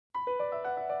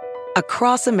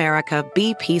Across America,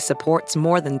 BP supports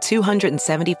more than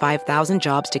 275,000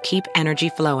 jobs to keep energy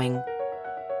flowing.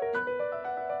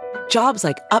 Jobs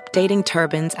like updating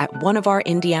turbines at one of our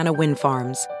Indiana wind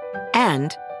farms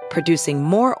and producing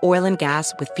more oil and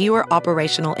gas with fewer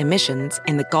operational emissions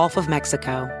in the Gulf of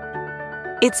Mexico.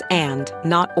 It's and,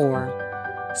 not or.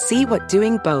 See what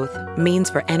doing both means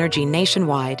for energy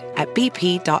nationwide at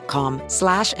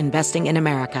bp.com/investing in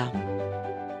America.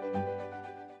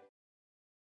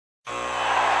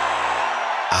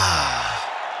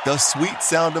 The sweet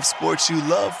sound of sports you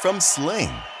love from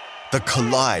Sling. The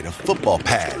collide of football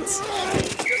pads.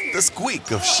 The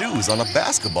squeak of shoes on a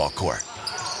basketball court.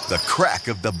 The crack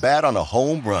of the bat on a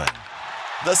home run.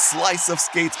 The slice of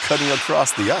skates cutting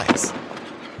across the ice.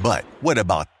 But what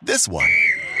about this one?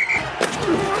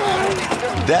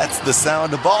 That's the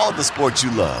sound of all the sports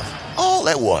you love, all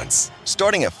at once.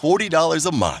 Starting at $40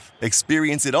 a month.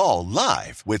 Experience it all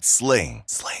live with Sling.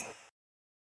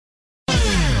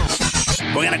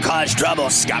 We're going to cause trouble.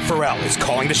 Scott Ferrall is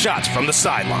calling the shots from the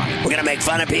sideline. We're going to make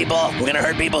fun of people. We're going to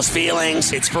hurt people's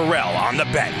feelings. It's Ferrall on the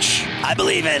bench. I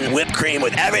believe in whipped cream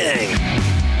with everything.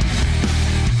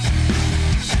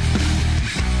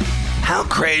 How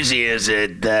crazy is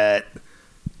it that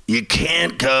you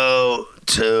can't go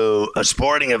to a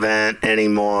sporting event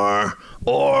anymore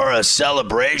or a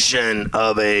celebration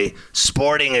of a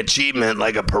sporting achievement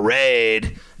like a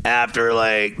parade after,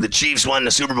 like, the Chiefs won the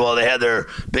Super Bowl? They had their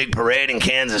big parade in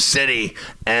Kansas City,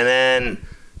 and then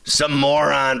some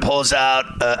moron pulls out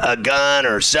a gun,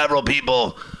 or several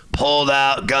people pulled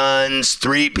out guns.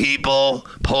 3 people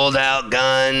pulled out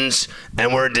guns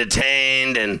and were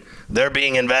detained, and they're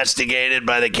being investigated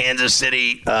by the Kansas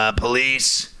City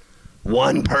police.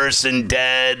 1 person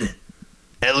dead,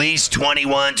 at least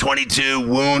 21, 22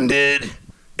 wounded,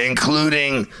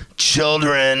 including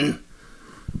children.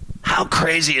 How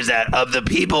crazy is that? Of the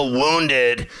people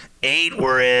wounded, 8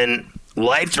 were in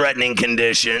life-threatening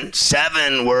condition.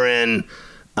 7 were in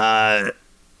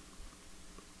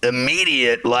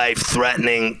immediate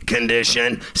life-threatening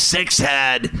condition. 6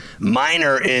 had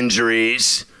minor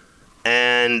injuries.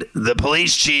 And the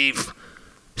police chief,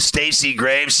 Stacey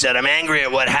Graves, said, "I'm angry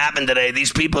at what happened today.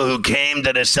 These people who came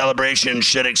to this celebration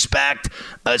should expect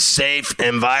a safe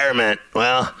environment."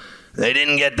 Well, they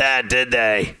didn't get that, did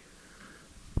they?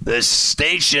 The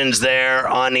stations there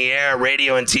on the air,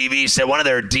 radio and TV, said one of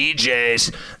their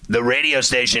DJs, the radio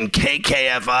station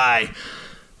KKFI,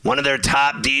 one of their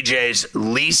top DJs,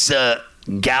 Lisa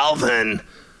Galvin,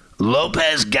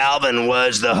 Lopez Galvin,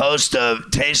 was the host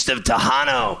of Taste of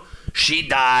Tejano. She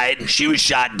died. She was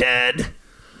shot dead.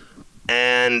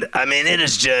 And, I mean, it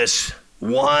is just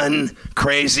one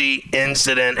crazy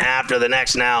incident after the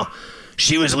next. Now,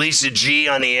 she was Lisa G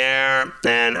on the air,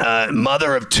 and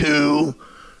mother of 2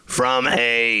 from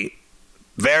a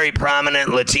very prominent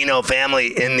Latino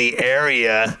family in the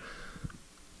area.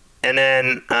 And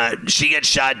then she gets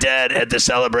shot dead at the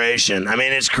celebration. I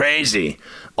mean, it's crazy.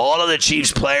 All of the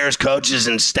Chiefs players, coaches,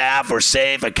 and staff were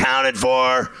safe, accounted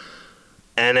for.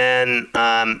 And then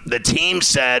the team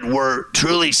said, "We're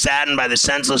truly saddened by the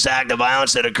senseless act of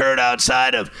violence that occurred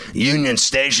outside of Union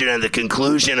Station at the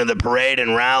conclusion of the parade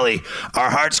and rally. Our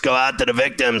hearts go out to the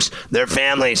victims, their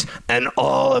families, and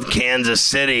all of Kansas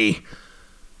City."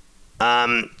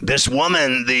 This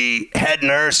woman, the head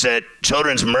nurse at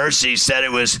Children's Mercy, said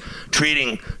it was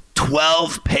treating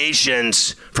 12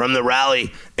 patients from the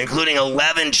rally, including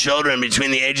 11 children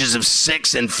between the ages of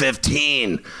 6 and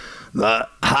 15. The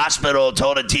hospital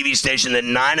told a TV station that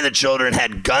 9 of the children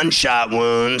had gunshot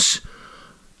wounds.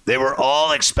 They were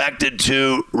all expected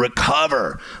to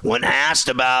recover. When asked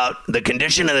about the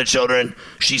condition of the children,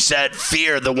 she said,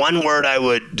 "Fear. The one word I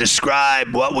would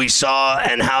describe what we saw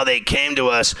and how they came to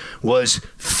us was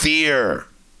fear."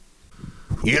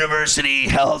 University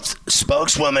Health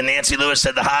spokeswoman Nancy Lewis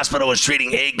said the hospital was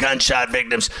treating 8 gunshot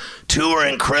victims. 2 were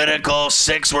in critical,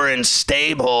 6 were in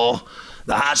stable.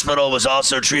 The hospital was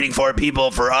also treating 4 people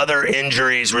for other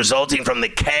injuries resulting from the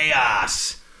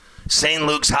chaos. St.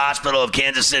 Luke's Hospital of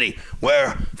Kansas City,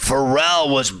 where Ferrall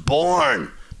was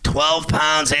born, 12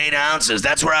 pounds, 8 ounces.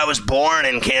 That's where I was born,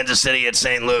 in Kansas City at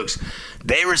St. Luke's.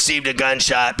 They received a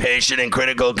gunshot patient in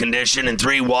critical condition and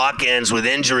 3 walk-ins with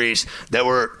injuries that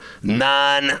were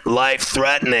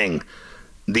non-life-threatening.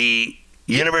 The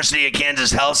University of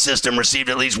Kansas Health System received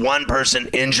at least 1 person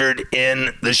injured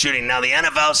in the shooting. Now, the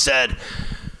NFL said,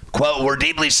 quote, "We're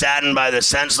deeply saddened by the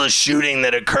senseless shooting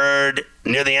that occurred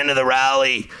near the end of the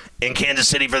rally in Kansas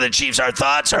City for the Chiefs. Our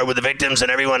thoughts are with the victims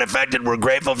and everyone affected. We're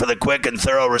grateful for the quick and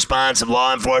thorough response of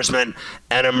law enforcement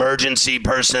and emergency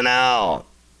personnel."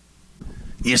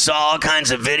 You saw all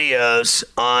kinds of videos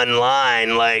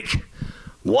online, like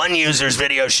One user's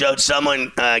video showed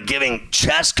someone giving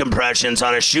chest compressions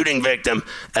on a shooting victim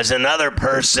as another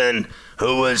person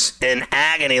who was in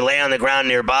agony lay on the ground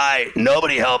nearby.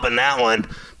 Nobody helping that one.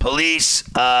 Police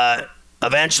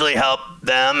eventually helped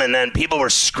them, and then people were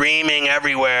screaming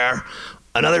everywhere.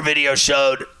 Another video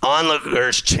showed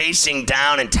onlookers chasing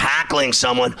down and tackling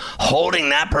someone, holding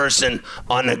that person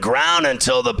on the ground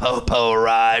until the popo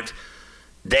arrived.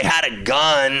 They had a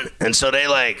gun, and so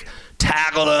they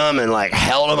tackled him and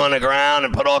held him on the ground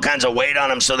and put all kinds of weight on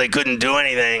him so they couldn't do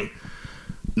anything.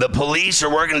 The police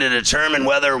are working to determine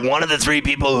whether one of the three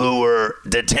people who were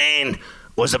detained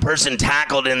was the person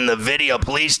tackled in the video.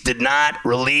 Police did not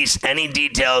release any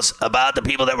details about the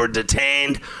people that were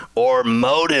detained or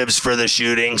motives for the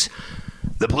shootings.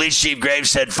 The police chief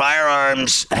Graves said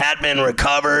firearms had been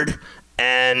recovered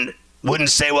and wouldn't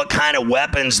say what kind of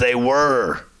weapons they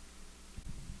were.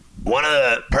 One of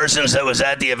the persons that was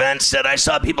at the event said, I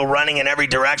saw people running in every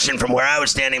direction from where I was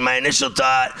standing. My initial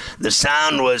thought, the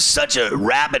sound was such a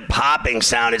rapid popping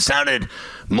sound. It sounded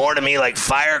more to me like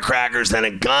firecrackers than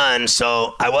a gun,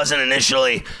 so I wasn't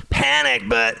initially panicked,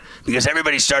 but because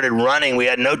everybody started running, we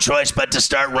had no choice but to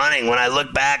start running. When I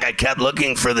looked back, I kept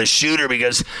looking for the shooter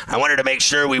because I wanted to make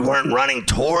sure we weren't running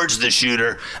towards the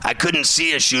shooter. I couldn't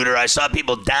see a shooter. I saw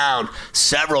people down.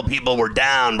 Several people were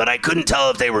down, but I couldn't tell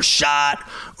if they were shot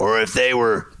or if they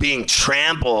were being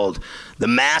trampled. The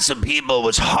mass of people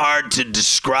was hard to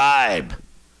describe.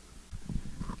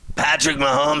 Patrick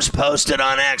Mahomes posted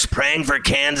on X, praying for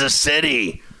Kansas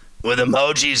City with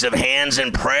emojis of hands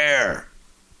in prayer.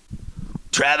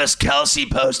 Travis Kelce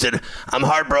posted, I'm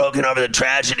heartbroken over the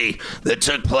tragedy that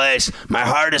took place. My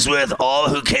heart is with all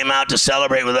who came out to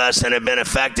celebrate with us and have been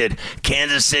affected.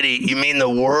 Kansas City, you mean the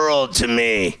world to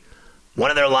me.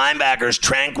 One of their linebackers,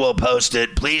 Tranquil,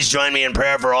 posted, please join me in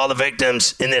prayer for all the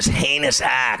victims in this heinous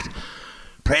act.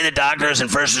 Pray that doctors and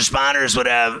first responders would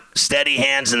have steady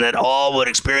hands and that all would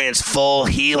experience full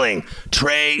healing.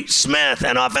 Trey Smith,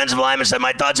 an offensive lineman, said,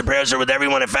 my thoughts and prayers are with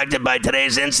everyone affected by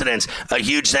today's incidents. A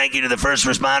huge thank you to the first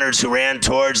responders who ran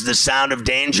towards the sound of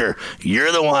danger.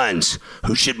 You're the ones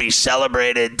who should be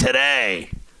celebrated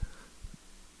today.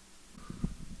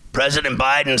 President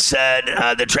Biden said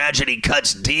the tragedy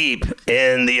cuts deep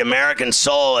in the American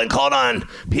soul and called on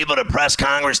people to press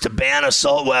Congress to ban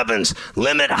assault weapons,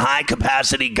 limit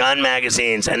high-capacity gun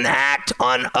magazines, and act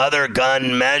on other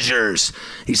gun measures.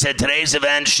 He said today's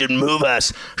event should move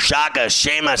us, shock us,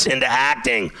 shame us into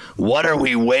acting. What are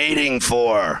we waiting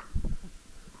for?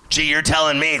 Gee, you're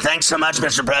telling me, thanks so much,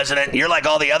 Mr. President. You're like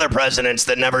all the other presidents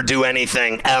that never do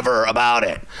anything ever about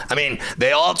it. I mean,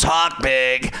 they all talk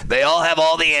big. They all have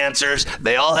all the answers.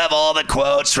 They all have all the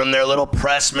quotes from their little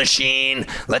press machine.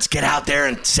 Let's get out there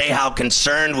and say how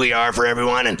concerned we are for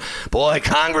everyone. And boy,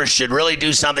 Congress should really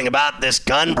do something about this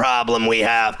gun problem we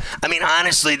have. I mean,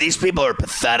 honestly, these people are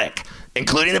pathetic,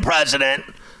 including the president.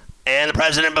 And the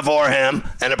president before him,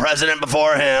 and the president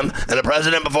before him, and the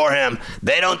president before him.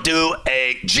 They don't do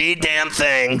a G-damn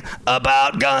thing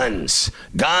about guns.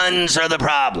 Guns are the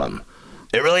problem.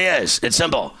 It really is. It's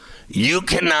simple. You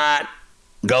cannot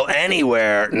go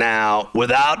anywhere now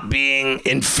without being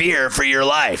in fear for your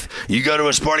life. You go to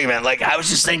a sporting event. I was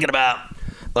just thinking about,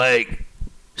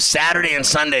 Saturday and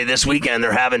Sunday this weekend,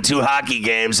 they're having two hockey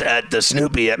games at the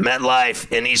Snoopy at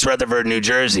MetLife in East Rutherford, New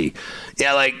Jersey.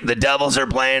 Yeah, the Devils are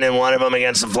playing in one of them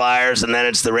against the Flyers, and then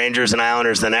it's the Rangers and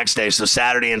Islanders the next day. So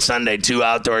Saturday and Sunday, two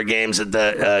outdoor games at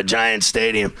the Giants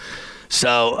Stadium.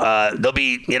 So there'll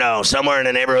be, somewhere in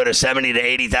the neighborhood of 70 to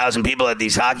 80,000 people at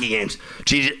these hockey games.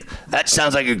 Geez, that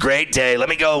sounds like a great day. Let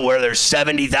me go where there's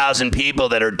 70,000 people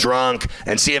that are drunk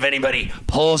and see if anybody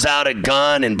pulls out a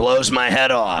gun and blows my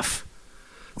head off.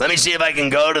 Let me see if I can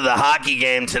go to the hockey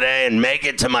game today and make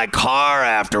it to my car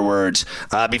afterwards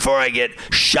before I get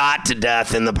shot to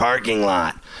death in the parking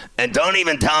lot. And don't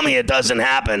even tell me it doesn't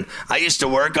happen. I used to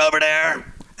work over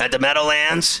there at the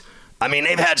Meadowlands. I mean,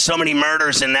 they've had so many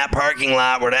murders in that parking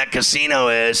lot where that casino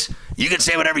is. You can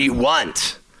say whatever you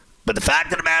want. But the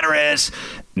fact of the matter is,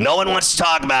 no one wants to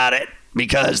talk about it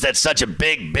because that's such a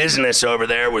big business over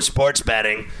there with sports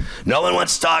betting. No one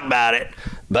wants to talk about it.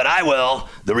 But I will.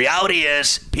 The reality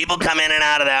is people come in and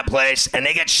out of that place and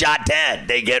they get shot dead.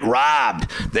 They get robbed.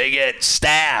 They get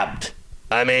stabbed.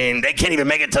 I mean, they can't even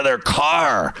make it to their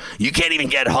car. You can't even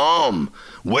get home.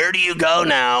 Where do you go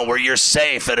now where you're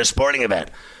safe at a sporting event?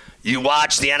 You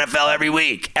watch the NFL every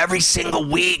week. Every single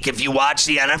week, if you watch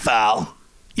the NFL,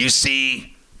 you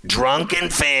see drunken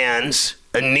fans,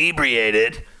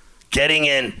 inebriated, getting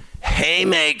in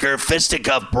haymaker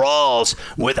fisticuff brawls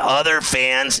with other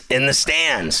fans in the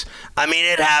stands. I mean,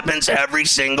 it happens every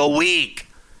single week.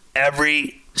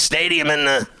 Every stadium in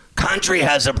the country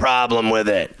has a problem with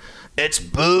it. It's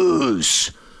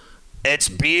booze. It's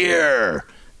beer.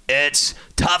 It's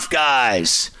tough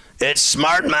guys. It's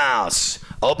smart mouths.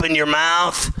 Open your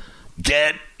mouth,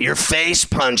 get your face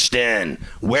punched in.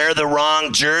 Wear the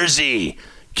wrong jersey,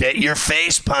 get your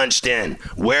face punched in.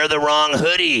 Wear the wrong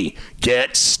hoodie,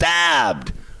 get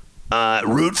stabbed.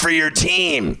 Root for your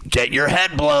team, get your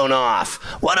head blown off.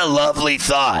 What a lovely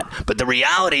thought. But the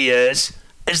reality is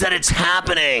that it's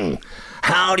happening.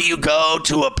 How do you go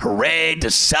to a parade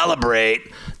to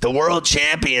celebrate the world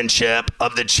championship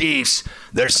of the Chiefs,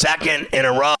 their second in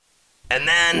a row, and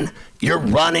then you're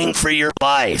running for your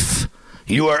life?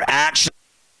 You are actually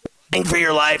running for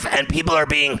your life, and people are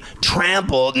being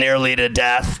trampled nearly to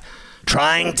death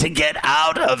trying to get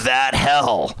out of that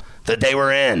hell that they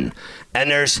were in.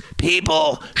 And there's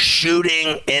people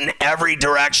shooting in every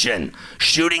direction,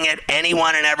 shooting at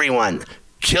anyone and everyone,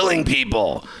 killing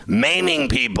people, maiming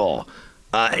people,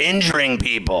 injuring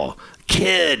people,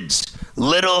 kids,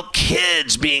 little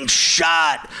kids being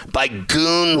shot by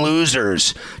goon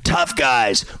losers, tough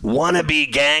guys, wannabe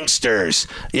gangsters.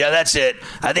 Yeah, that's it.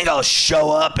 I think I'll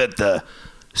show up at the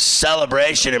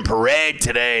celebration and parade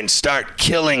today and start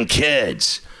killing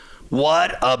kids.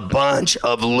 What a bunch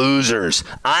of losers.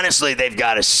 Honestly, they've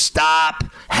got to stop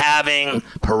having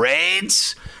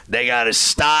parades. They got to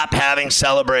stop having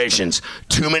celebrations.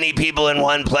 Too many people in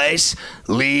one place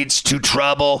leads to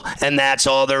trouble, and that's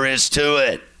all there is to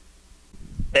it.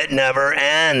 It never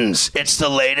ends. It's the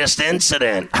latest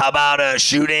incident. How about a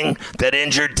shooting that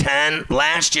injured 10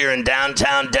 last year in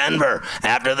downtown Denver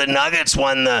after the Nuggets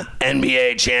won the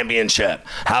NBA championship?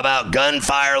 How about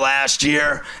gunfire last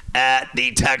year at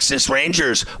the Texas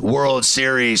Rangers World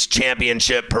Series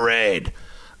championship parade?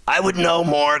 I would no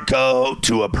more go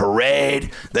to a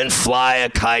parade than fly a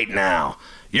kite now.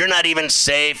 You're not even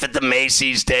safe at the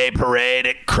Macy's Day Parade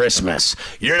at Christmas.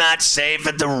 You're not safe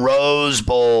at the Rose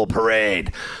Bowl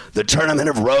Parade, the Tournament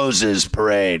of Roses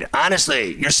Parade.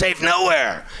 Honestly, you're safe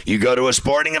nowhere. You go to a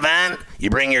sporting event, you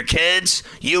bring your kids,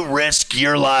 you risk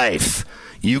your life.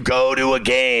 You go to a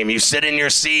game, you sit in your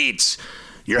seats,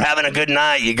 you're having a good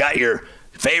night, you got your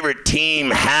favorite team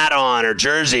hat on or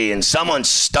jersey, and someone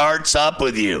starts up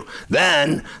with you.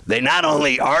 Then they not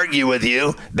only argue with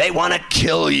you, they want to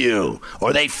kill you,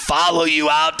 or they follow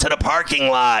you out to the parking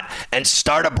lot and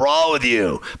start a brawl with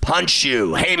you, punch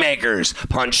you, haymakers,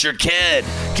 punch your kid,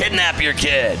 kidnap your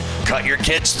kid, cut your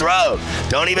kid's throat.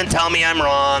 Don't even tell me I'm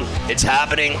wrong. It's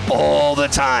happening all the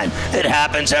time. It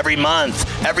happens every month,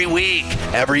 every week,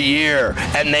 every year,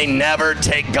 and they never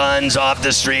take guns off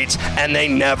the streets, and they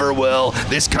never will.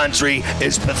 This country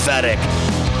is pathetic.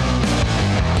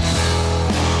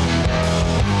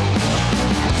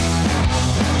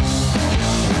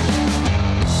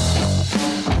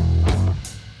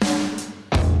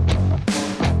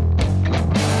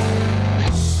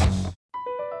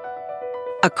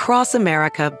 Across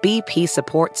America, BP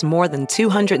supports more than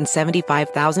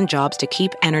 275,000 jobs to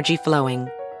keep energy flowing.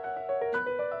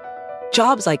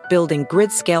 Jobs like building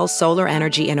grid-scale solar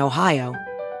energy in Ohio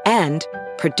and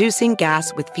producing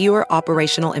gas with fewer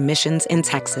operational emissions in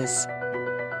Texas.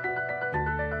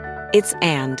 It's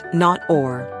and, not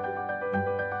or.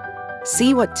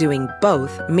 See what doing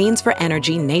both means for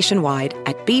energy nationwide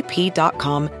at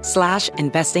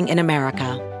bp.com/investing in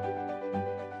America.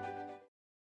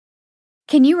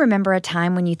 Can you remember a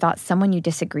time when you thought someone you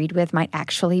disagreed with might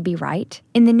actually be right?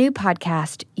 In the new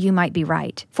podcast, You Might Be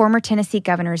Right, former Tennessee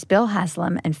Governors Bill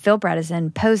Haslam and Phil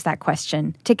Bredesen pose that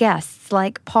question to guests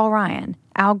like Paul Ryan,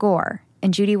 Al Gore,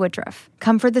 and Judy Woodruff.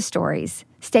 Come for the stories,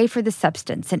 stay for the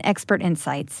substance and expert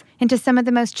insights into some of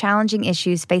the most challenging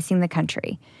issues facing the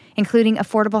country, including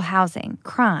affordable housing,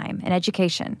 crime, and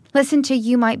education. Listen to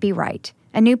You Might Be Right,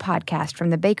 a new podcast from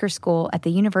the Baker School at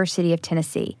the University of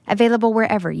Tennessee, available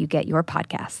wherever you get your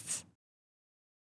podcasts.